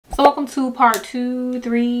welcome to part 2,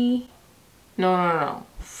 3, no,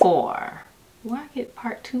 4. Where I get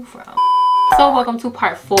part 2 from? So welcome to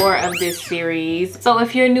part 4 of this series. So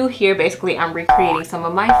if you're new here, basically I'm recreating some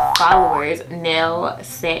of my followers' nail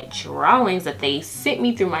set drawings that they sent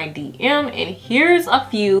me through my DM, and here's a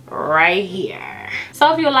few right here.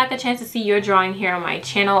 So if you would like a chance to see your drawing here on my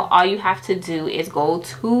channel, all you have to do is go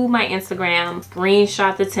to my Instagram,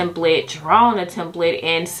 screenshot the template, draw on the template,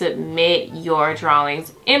 and submit your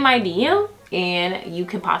drawings in my DM. And you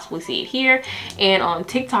can possibly see it here and on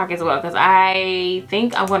TikTok as well, because I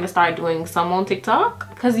think I'm going to start doing some on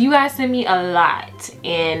TikTok because you guys send me a lot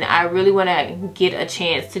and I really want to get a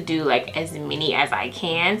chance to do like as many as I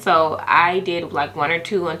can. So I did like 1 or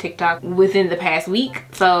 2 on TikTok within the past week.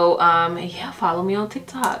 So yeah, follow me on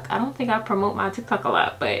TikTok. I don't think I promote my TikTok a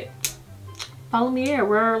lot, but follow me there.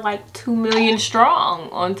 We're like 2 million strong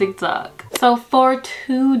on TikTok. So for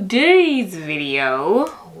today's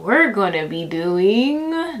video, we're gonna be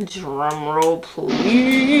doing, drumroll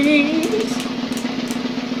please,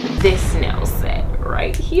 this nail set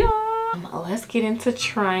right here. Let's get into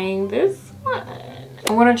trying this one.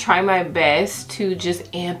 I'm gonna try my best to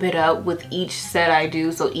just amp it up with each set I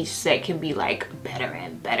do, so each set can be like better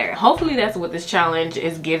and better. Hopefully that's what this challenge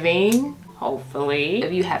is giving. Hopefully.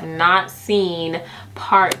 If you have not seen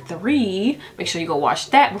part 3, make sure you go watch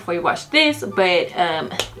that before you watch this. But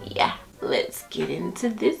yeah, let's get into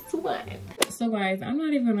this one. So guys, I'm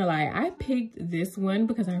not even gonna lie, I picked this one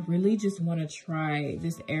because I really just want to try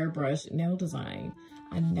this airbrush nail design.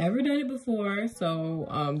 I've never done it before,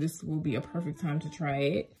 so this will be a perfect time to try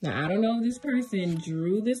it. Now, I don't know if this person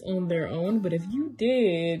drew this on their own, but if you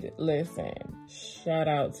did, listen, shout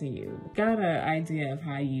out to you. Got an idea of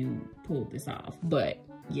how you pulled this off, but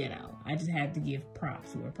you know, I just have to give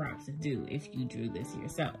props where props is due if you drew this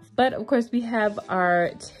yourself. But of course, we have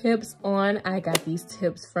our tips on. I got these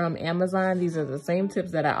tips from Amazon. These are the same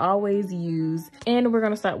tips that I always use. And we're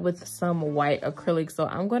gonna start with some white acrylic. So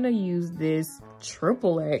I'm gonna use this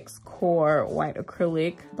XXX Core white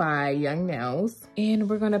acrylic by Young Nails. And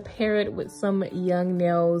we're gonna pair it with some Young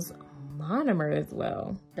Nails monomer as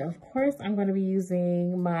well. Of course, I'm going to be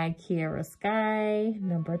using my Kiara Sky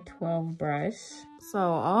number 12 brush. So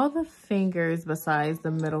all the fingers besides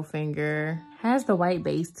the middle finger has the white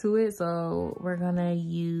base to it. So we're going to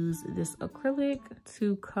use this acrylic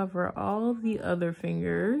to cover all of the other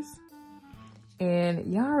fingers. And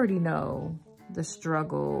y'all already know the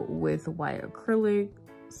struggle with white acrylic.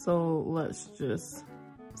 So let's just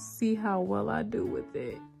see how well I do with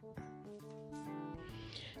it.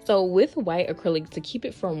 So with white acrylic, to keep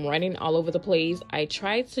it from running all over the place, I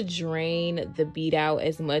tried to drain the bead out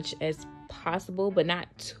as much as possible, but not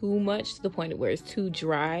too much to the point where it's too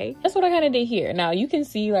dry. That's what I kind of did here. Now you can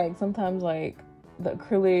see like sometimes like the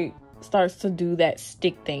acrylic starts to do that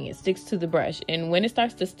stick thing. It sticks to the brush. And when it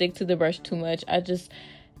starts to stick to the brush too much, I just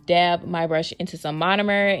dab my brush into some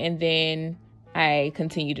monomer and then I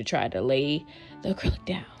continue to try to lay the acrylic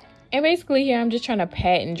down. And basically here, I'm just trying to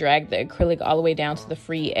pat and drag the acrylic all the way down to the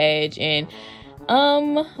free edge. And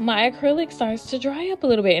my acrylic starts to dry up a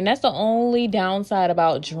little bit. And that's the only downside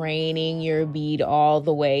about draining your bead all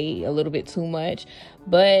the way a little bit too much.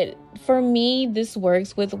 But for me, this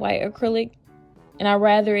works with white acrylic. And I'd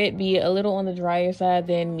rather it be a little on the drier side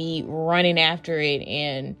than me running after it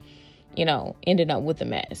and, you know, ending up with a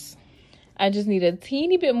mess. I just need a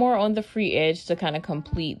teeny bit more on the free edge to kind of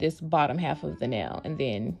complete this bottom half of the nail. And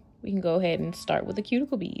then we can go ahead and start with the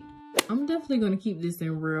cuticle bead. I'm definitely going to keep this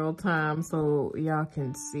in real time so y'all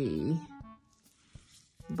can see.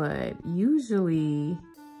 But usually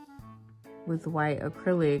with white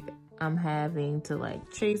acrylic, I'm having to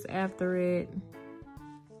like chase after it.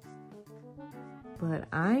 But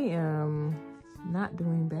I am not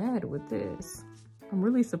doing bad with this. I'm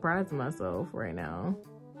really surprising myself right now.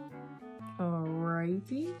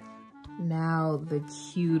 Alrighty. Now the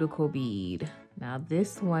cuticle bead. Now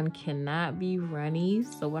this one cannot be runny.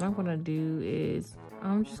 So what I'm gonna do is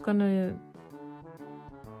I'm just gonna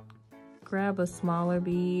grab a smaller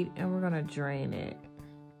bead and we're gonna drain it.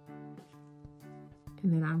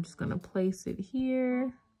 And then I'm just gonna place it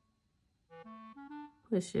here,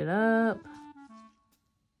 push it up,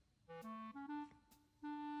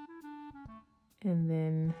 and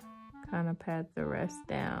then kind of pat the rest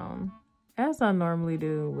down, as I normally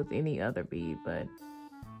do with any other bead, but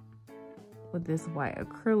with this white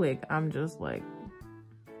acrylic, I'm just like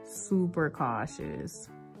super cautious.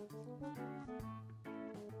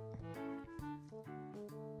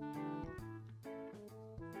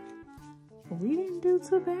 We didn't do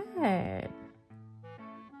too bad.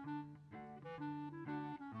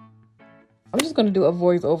 I'm just gonna do a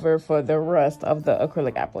voiceover for the rest of the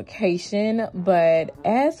acrylic application. But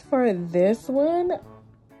as for this one,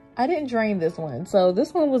 I didn't drain this one. So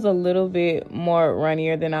this one was a little bit more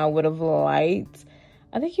runnier than I would have liked.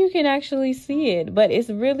 I think you can actually see it, but it's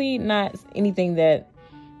really not anything that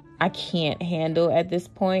I can't handle at this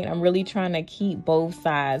point. I'm really trying to keep both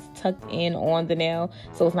sides tucked in on the nail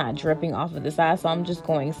so it's not dripping off of the side. So I'm just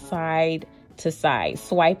going side to side,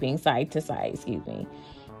 swiping side to side, excuse me,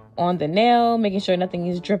 on the nail, making sure nothing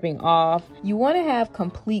is dripping off. You want to have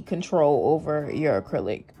complete control over your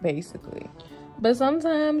acrylic, basically. But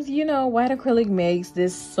sometimes, you know, white acrylic makes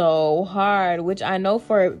this so hard, which I know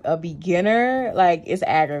for a beginner, like, it's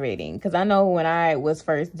aggravating. Because I know when I was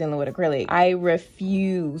first dealing with acrylic, I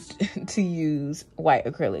refused to use white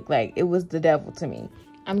acrylic. Like, it was the devil to me.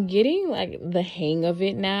 I'm getting, like, the hang of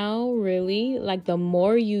it now, really. Like, the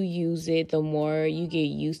more you use it, the more you get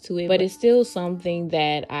used to it. But it's still something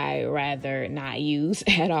that I rather not use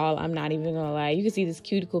at all. I'm not even gonna lie. You can see this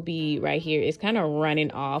cuticle bead right here. It's kind of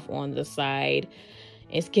running off on the side.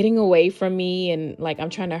 It's getting away from me, and, like,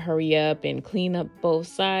 I'm trying to hurry up and clean up both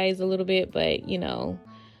sides a little bit. But, you know,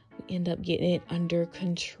 we end up getting it under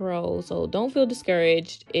control. So don't feel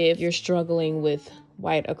discouraged if you're struggling with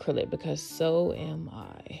white acrylic, because so am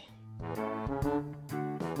I.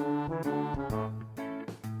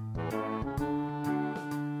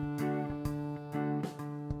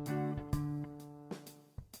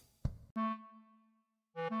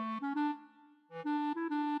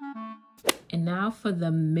 And now for the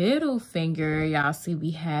middle finger, y'all see we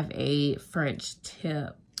have a French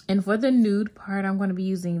tip. And for the nude part, I'm going to be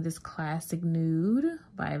using this Classic Nude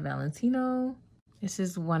by Valentino. This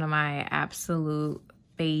is one of my absolute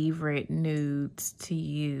favorite nudes to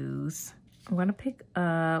use. I'm gonna pick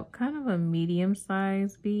up kind of a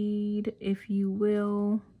medium-sized bead, if you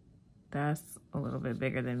will. That's a little bit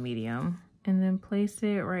bigger than medium. And then place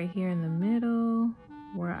it right here in the middle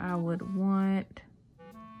where I would want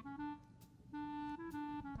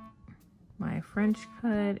my French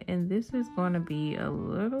cut. And this is gonna be a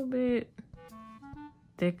little bit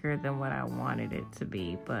thicker than what I wanted it to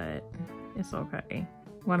be, but it's okay.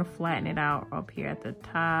 I want to flatten it out up here at the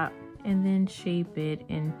top and then shape it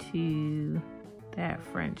into that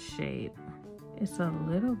French shape. It's a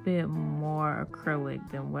little bit more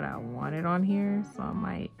acrylic than what I wanted on here, so I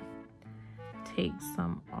might take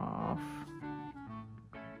some off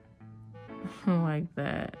like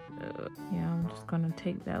that. Yeah, I'm just gonna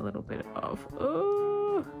take that little bit off.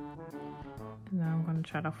 And then I'm gonna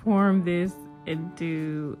try to form this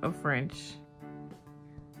into a French.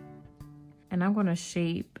 And I'm gonna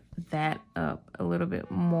shape that up a little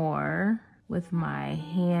bit more with my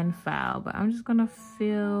hand file, but I'm just gonna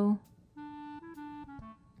fill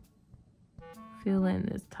in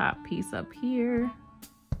this top piece up here.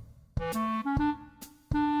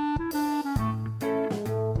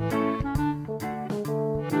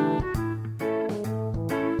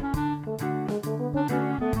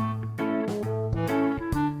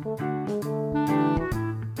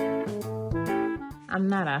 I'm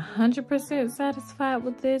not 100% satisfied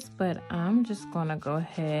with this, but I'm just gonna go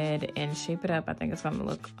ahead and shape it up. I think it's gonna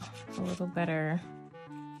look a little better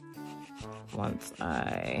once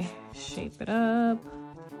I shape it up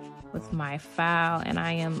with my file. And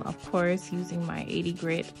I am, of course, using my 80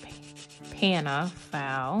 grit Pana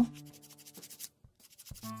file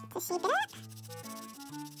to shape it up.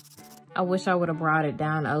 I wish I would have brought it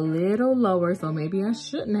down a little lower, so maybe I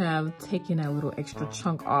shouldn't have taken that little extra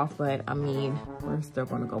chunk off, but I mean, we're still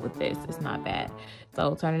gonna go with this. It's not bad.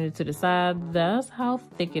 So turning it to the side, that's how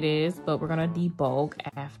thick it is, but we're gonna debulk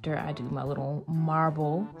after I do my little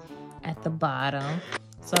marble at the bottom.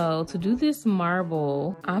 So to do this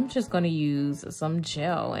marble, I'm just gonna use some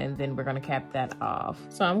gel and then we're gonna cap that off.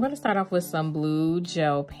 So I'm gonna start off with some blue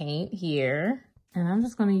gel paint here. And I'm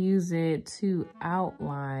just gonna use it to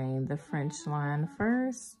outline the French line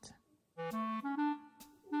first.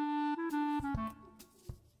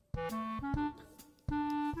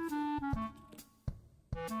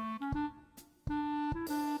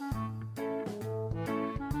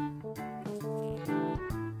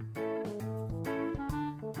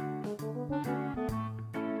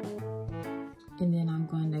 And then I'm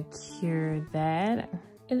going to cure that.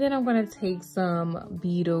 And then I'm gonna take some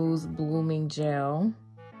Beetles Blooming Gel,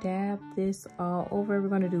 dab this all over. We're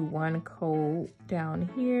gonna do one coat down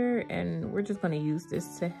here, and we're just gonna use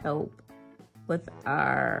this to help with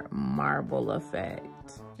our marble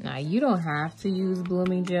effect. Now, you don't have to use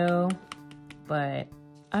Blooming Gel, but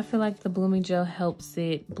I feel like the Blooming Gel helps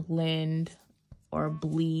it blend or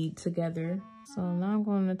bleed together So now I'm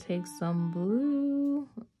going to take some blue,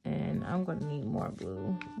 and I'm going to need more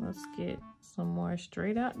blue. Let's get some more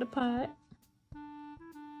straight out the pot.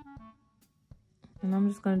 And I'm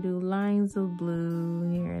just going to do lines of blue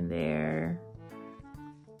here and there.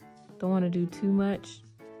 Don't want to do too much.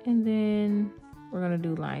 And then we're going to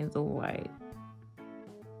do lines of white.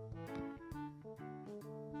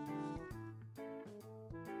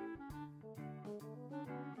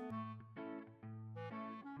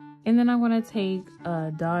 And then I'm going to take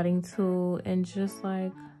a dotting tool and just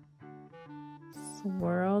like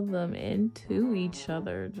swirl them into each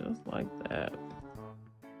other, just like that.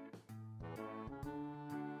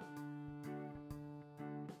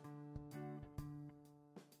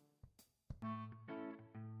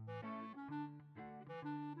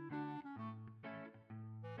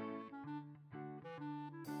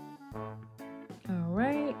 All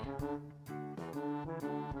right.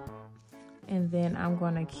 And then I'm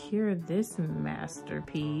gonna cure this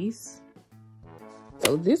masterpiece.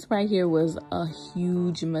 So this right here was a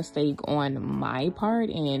huge mistake on my part,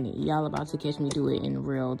 and y'all about to catch me do it in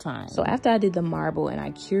real time. So after I did the marble and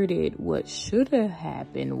I cured it, what should have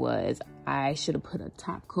happened was I should have put a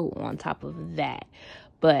top coat on top of that.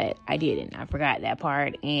 But I didn't. I forgot that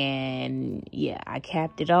part. And yeah, I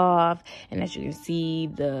capped it off. And as you can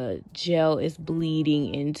see, the gel is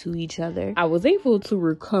bleeding into each other. I was able to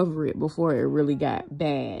recover it before it really got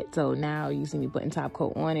bad. So now you see me putting top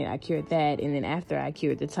coat on it. I cured that. And then after I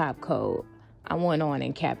cured the top coat, I went on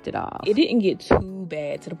and capped it off. It didn't get too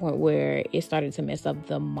bad to the point where it started to mess up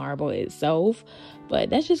the marble itself.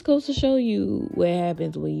 But that just goes to show you what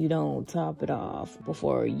happens when you don't top it off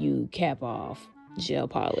before you cap off gel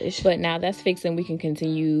polish. But now that's fixed and we can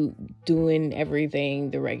continue doing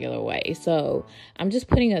everything the regular way. So I'm just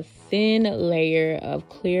putting a thin layer of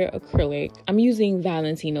clear acrylic. I'm using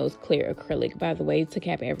Valentino's clear acrylic, by the way, to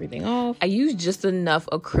cap everything off. I use just enough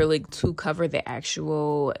acrylic to cover the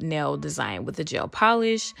actual nail design with the gel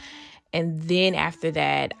polish. And then after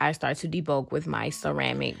that, I start to debulk with my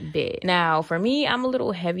ceramic bit. Now, for me, I'm a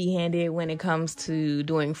little heavy-handed when it comes to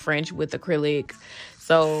doing French with acrylic.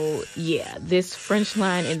 So yeah, this French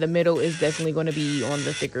line in the middle is definitely going to be on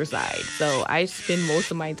the thicker side. So I spend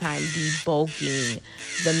most of my time debulking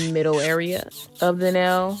the middle area of the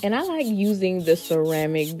nail. And I like using the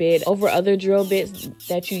ceramic bit over other drill bits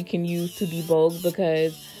that you can use to debulk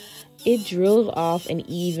because it drills off an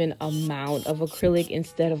even amount of acrylic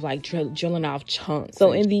instead of like drilling off chunks.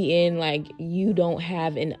 So in the end, like, you don't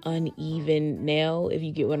have an uneven nail, if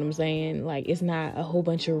you get what I'm saying. Like, it's not a whole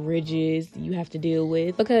bunch of ridges you have to deal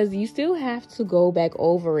with, because you still have to go back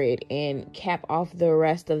over it and cap off the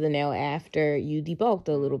rest of the nail after you debulked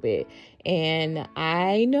a little bit. And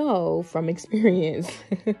I know from experience,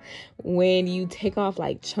 when you take off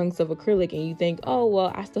like chunks of acrylic and you think, oh,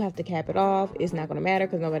 well, I still have to cap it off, it's not going to matter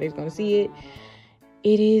because nobody's going to see it.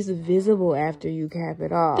 It is visible after you cap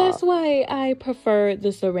it off. That's why I prefer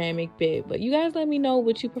the ceramic bit. But you guys let me know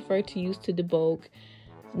what you prefer to use to debulk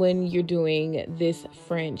when you're doing this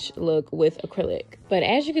French look with acrylic. But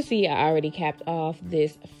as you can see, I already capped off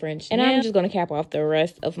this French nail. And I'm just going to cap off the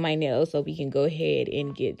rest of my nails so we can go ahead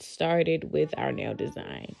and get started with our nail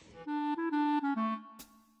design.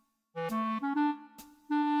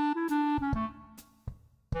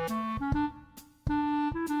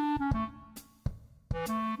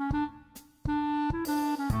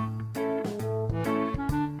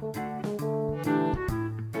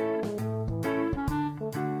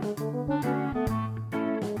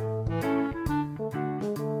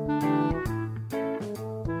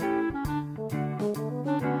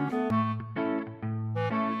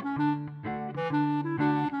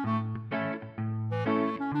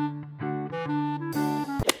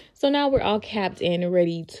 So now we're all capped and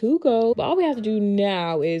ready to go. But all we have to do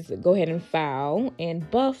now is go ahead and file and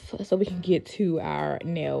buff so we can get to our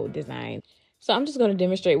nail design. So I'm just going to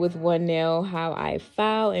demonstrate with one nail how I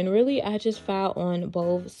file. And really, I just file on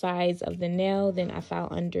both sides of the nail. Then I file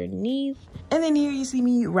underneath. And then here you see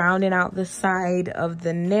me rounding out the side of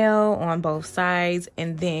the nail on both sides.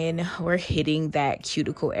 And then we're hitting that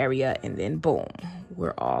cuticle area. And then boom,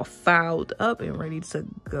 we're all filed up and ready to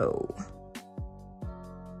go.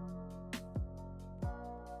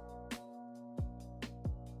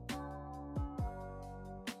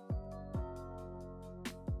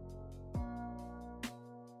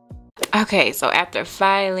 Okay, so after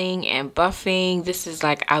filing and buffing, this is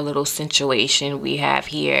like our little situation we have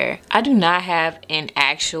here. I do not have an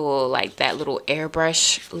actual, like, that little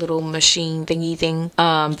airbrush little machine thingy thing.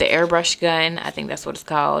 The airbrush gun, I think that's what it's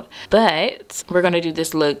called. But we're gonna do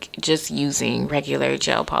this look just using regular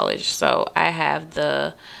gel polish. So I have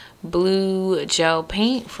the blue gel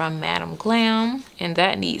paint from Madam Glam, and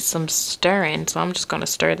that needs some stirring, so I'm just gonna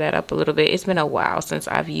stir that up a little bit. It's been a while since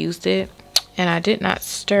I've used it, and I did not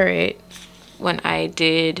stir it when I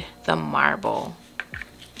did the marble.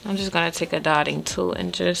 I'm just gonna take a dotting tool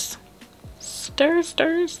and just stir,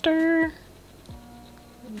 stir, stir,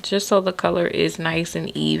 just so the color is nice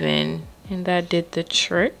and even, and that did the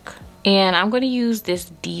trick. And I'm going to use this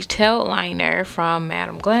detail liner from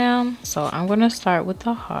Madam Glam. So I'm going to start with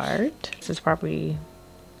the heart. This is probably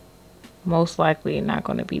most likely not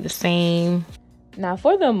going to be the same. Now,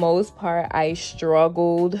 for the most part, I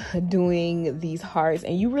struggled doing these hearts,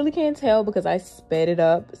 and you really can't tell because I sped it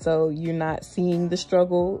up, so you're not seeing the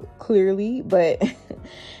struggle clearly, but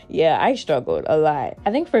yeah, I struggled a lot.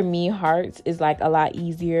 I think for me, hearts is like a lot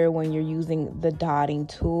easier when you're using the dotting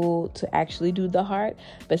tool to actually do the heart,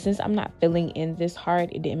 but since I'm not filling in this heart,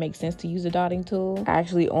 it didn't make sense to use a dotting tool. I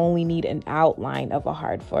actually only need an outline of a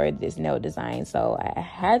heart for this nail design, so I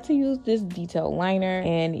had to use this detail liner,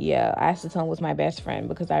 and yeah, acetone was my best friend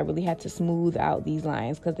because I really had to smooth out these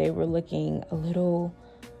lines because they were looking a little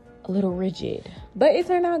rigid. But it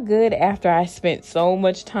turned out good after I spent so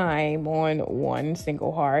much time on one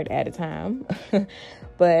single heart at a time.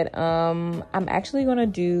 But I'm actually gonna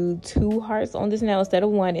do 2 hearts on this nail instead of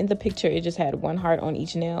 1. In the picture it just had 1 heart on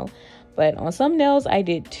each nail, but on some nails I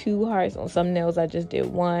did 2 hearts, on some nails I just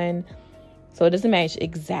did 1, so it doesn't match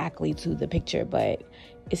exactly to the picture, but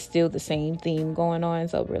it's still the same theme going on,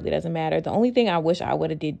 so it really doesn't matter. The only thing I wish I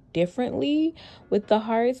would have did differently with the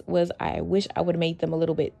hearts was I wish I would have made them a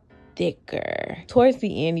little bit thicker. Towards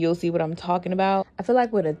the end, you'll see what I'm talking about. I feel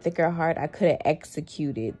like with a thicker heart, I could have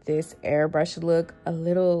executed this airbrush look a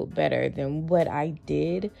little better than what I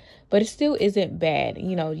did, but it still isn't bad.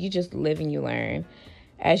 You know, you just live and you learn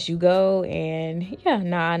as you go, and yeah,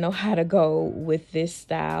 now I know how to go with this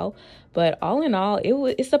style. But all in all,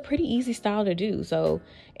 it's a pretty easy style to do, so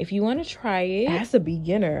if you want to try it as a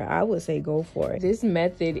beginner, I would say go for it. This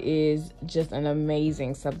method is just an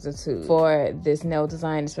amazing substitute for this nail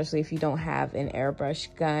design, especially if you don't have an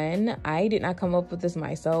airbrush gun. I did not come up with this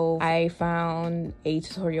myself. I found a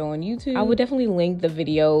tutorial on YouTube. I would definitely link the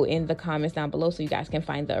video in the comments down below so you guys can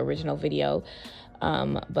find the original video.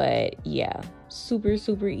 But yeah,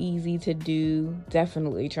 super easy to do.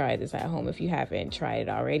 Definitely try this at home if you haven't tried it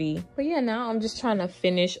already. But yeah, now I'm just trying to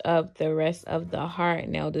finish up the rest of the heart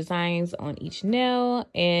nail designs on each nail,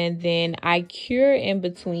 and then I cure in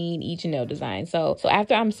between each nail design. So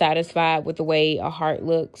after I'm satisfied with the way a heart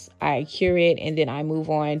looks, I cure it, and then I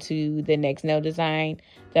move on to the next nail design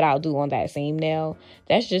that I'll do on that same nail.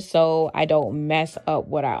 That's just so I don't mess up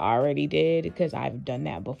what I already did, because I've done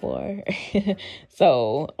that before.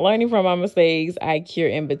 So learning from my mistakes, I cure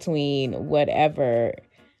in between whatever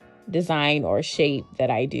design or shape that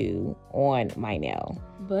I do on my nail.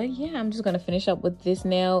 But yeah, I'm just gonna finish up with this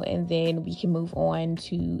nail, and then we can move on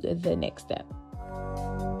to the next step.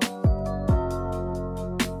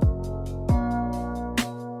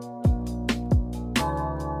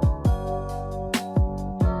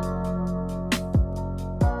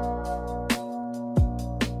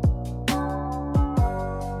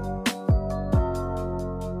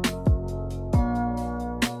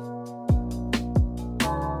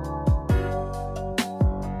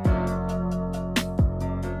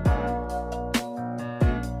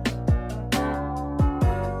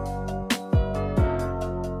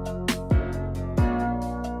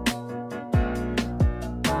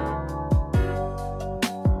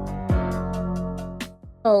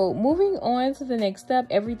 So moving on to the next step,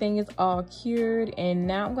 everything is all cured, and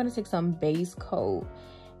now I'm going to take some base coat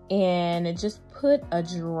and just put a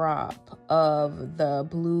drop of the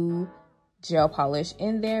blue gel polish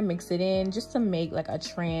in there, mix it in just to make like a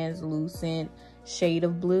translucent shade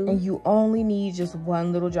of blue. And you only need just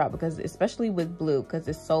 1 little drop, because especially with blue, because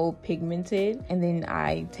it's so pigmented. And then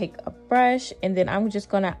I take a brush, and then I'm just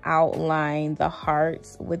going to outline the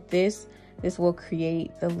hearts with this. This will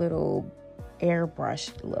create the little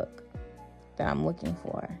airbrushed look that I'm looking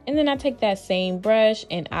for. And then I take that same brush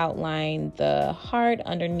and outline the heart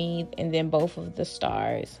underneath, and then both of the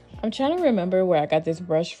stars. I'm trying to remember where I got this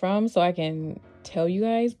brush from so I can tell you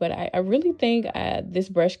guys, but I really think this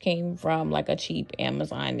brush came from like a cheap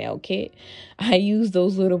Amazon nail kit. I use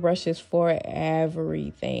those little brushes for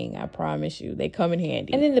everything, I promise you. They come in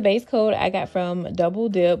handy. And then the base coat I got from Double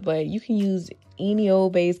Dip, but you can use any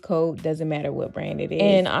old base coat, doesn't matter what brand it is.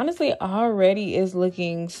 And honestly, already is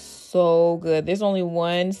looking so good. There's only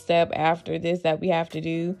 1 step after this that we have to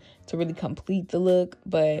do to really complete the look,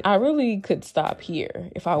 but I really could stop here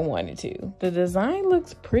if I wanted to. The design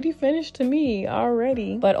looks pretty finished to me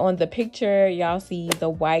already, but on the picture y'all see the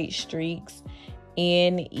white streaks,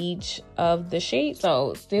 in each of the shapes.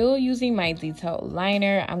 So still using my detailed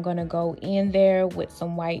liner, I'm gonna go in there with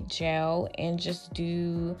some white gel and just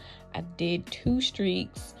I did 2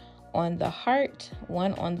 streaks on the heart,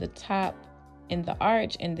 one on the top in the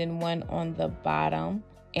arch and then one on the bottom,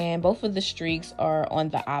 and both of the streaks are on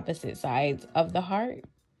the opposite sides of the heart.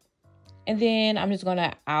 And then I'm just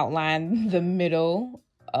gonna outline the middle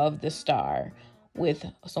of the star with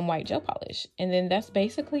some white gel polish, and then that's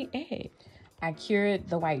basically it. I cured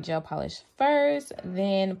the white gel polish first,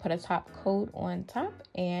 then put a top coat on top,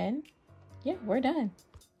 and yeah, we're done.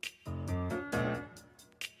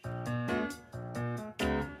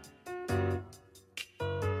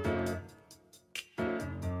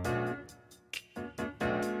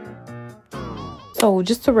 So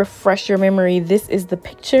just to refresh your memory, this is the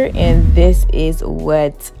picture and this is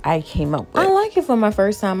what I came up with. I like it for my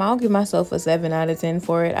first time. I'll give myself a 7 out of 10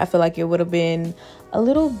 for it. I feel like it would have been a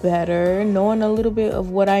little better knowing a little bit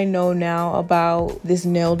of what I know now about this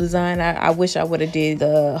nail design. I wish I would have did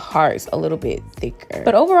the hearts a little bit thicker,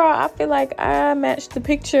 but overall I feel like I matched the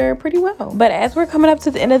picture pretty well. But as we're coming up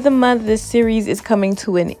to the end of the month, this series is coming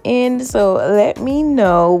to an end, so let me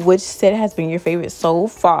know which set has been your favorite so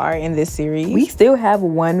far in this series. We still have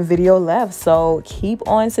 1 video left, so keep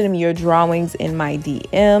on sending me your drawings in my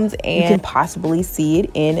DMs and you can possibly see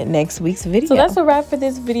it in next week's video. So that's a wrap for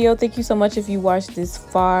this video. Thank you so much if you watched this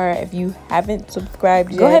far. If you haven't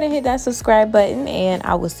subscribed yet, go ahead and hit that subscribe button, and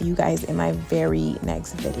I will see you guys in my very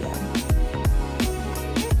next video.